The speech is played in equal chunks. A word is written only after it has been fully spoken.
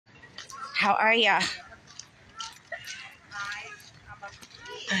How are ya?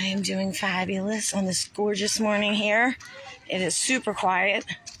 I am doing fabulous on this gorgeous morning here. It is super quiet.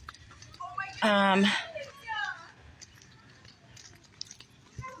 The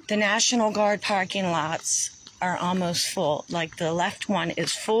National Guard parking lots are almost full. Like the left one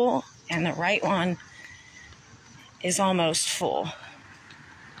is full and the right one is almost full.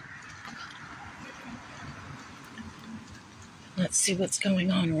 Let's see what's going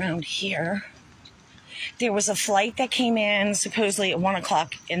on around here. There was a flight that came in supposedly at 1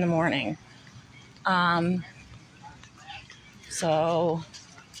 o'clock in the morning. So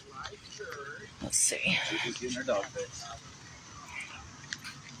let's see.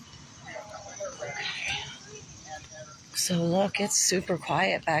 So look, it's super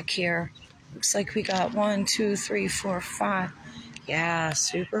quiet back here. Looks like we got 1, 2, 3, 4, 5. Yeah,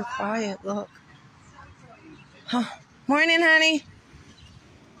 super quiet. Look. Huh. Morning, honey.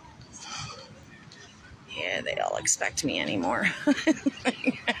 Yeah, they don't expect me anymore.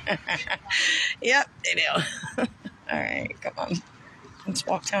 Yep, they do. All right, come on. Let's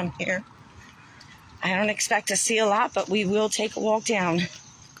walk down here. I don't expect to see a lot, but we will take a walk down.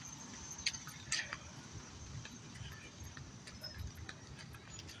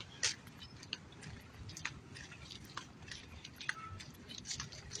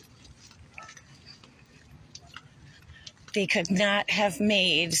 They could not have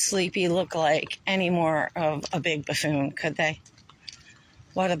made Sleepy look like any more of a big buffoon, could they?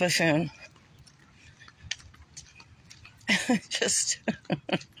 What a buffoon. Just,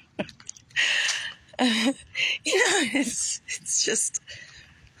 it's just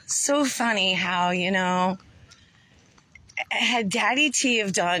so funny how, had Daddy T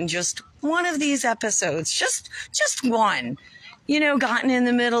have done just one of these episodes, just one, gotten in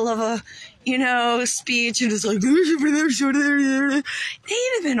the middle of a, speech and just like, they'd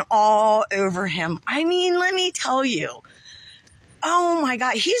have been all over him. I mean, let me tell you. Oh my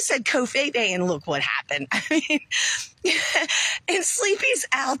God, he said Kofebe and look what happened. I mean, and Sleepy's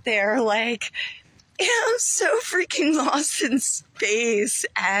out there like, so freaking lost in space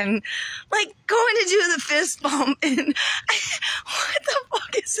and like going to do the fist bump and what the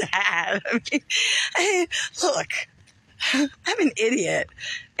fuck is that? I mean, look, I'm an idiot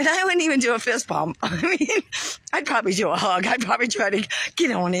and I wouldn't even do a fist bump. I mean, I'd probably do a hug. I'd probably try to get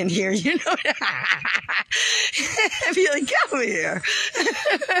on in here, I'd be like, come here.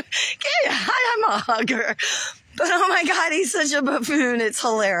 Hi, I'm a hugger. But oh my God, he's such a buffoon. It's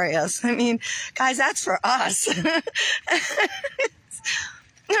hilarious. I mean, guys, that's for us.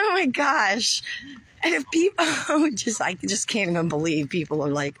 Oh my gosh. And if people I just can't even believe people are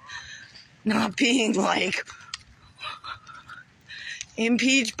like not being like,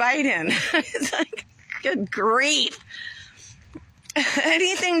 impeach Biden. It's like, good grief.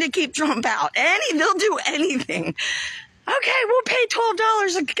 Anything to keep Trump out. They'll do anything. Okay, we'll pay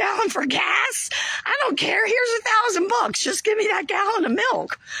 $12 a gallon for gas. I don't care. Here's $1,000. Just give me that gallon of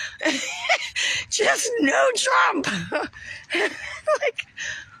milk. Just no Trump. Like,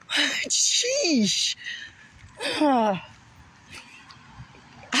 sheesh. I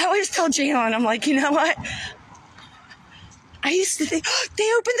always tell Jalen, I'm like, you know what? I used to think,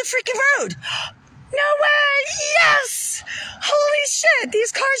 they opened the freaking road. No way! Yes! Holy shit!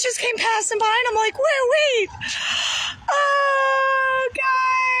 These cars just came passing by and I'm like, wait. Oh,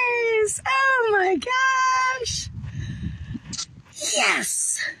 guys! Oh my gosh!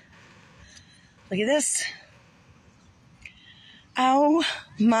 Yes! Look at this. Oh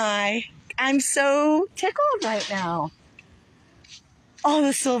my, I'm so tickled right now. All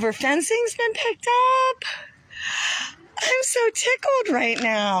the silver fencing's been picked up. I'm so tickled right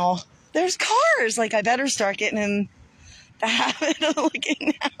now. There's cars. Like, I better start getting in the habit of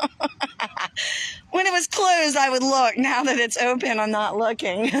looking now. When it was closed, I would look. Now that it's open, I'm not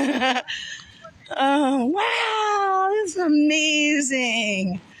looking. Oh, wow. This is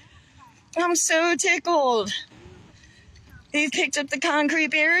amazing. I'm so tickled. They've picked up the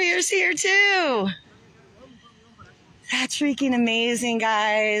concrete barriers here, too. That's freaking amazing,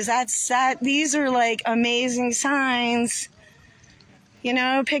 guys. These are like amazing signs.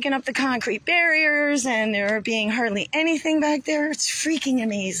 Picking up the concrete barriers and there being hardly anything back there. It's freaking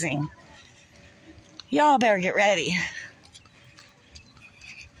amazing. Y'all better get ready.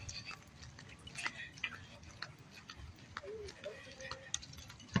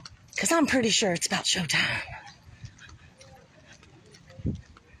 Because I'm pretty sure it's about showtime.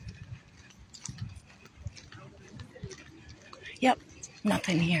 Yep,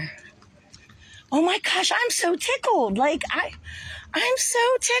 nothing here. Oh my gosh, I'm so tickled. Like, I'm so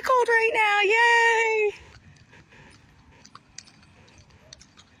tickled right now. Yay!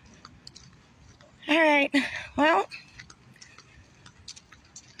 All right. Well,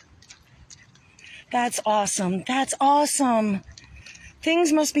 that's awesome. That's awesome.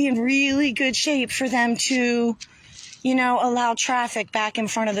 Things must be in really good shape for them to, allow traffic back in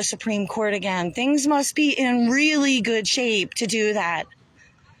front of the Supreme Court again. Things must be in really good shape to do that.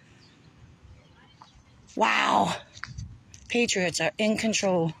 Wow. Patriots are in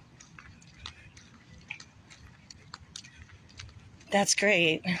control. That's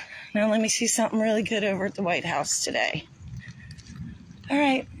great. Now let me see something really good over at the White House today. All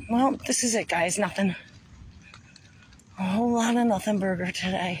right. Well, this is it, guys. Nothing. A whole lot of nothing burger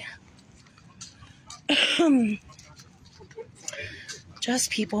today.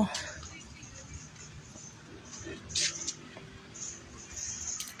 Just people.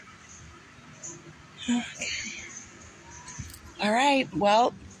 Okay. All right.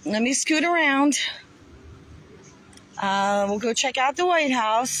 Well, let me scoot around. We'll go check out the White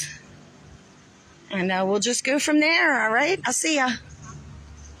House. And we'll just go from there, all right? I'll see ya.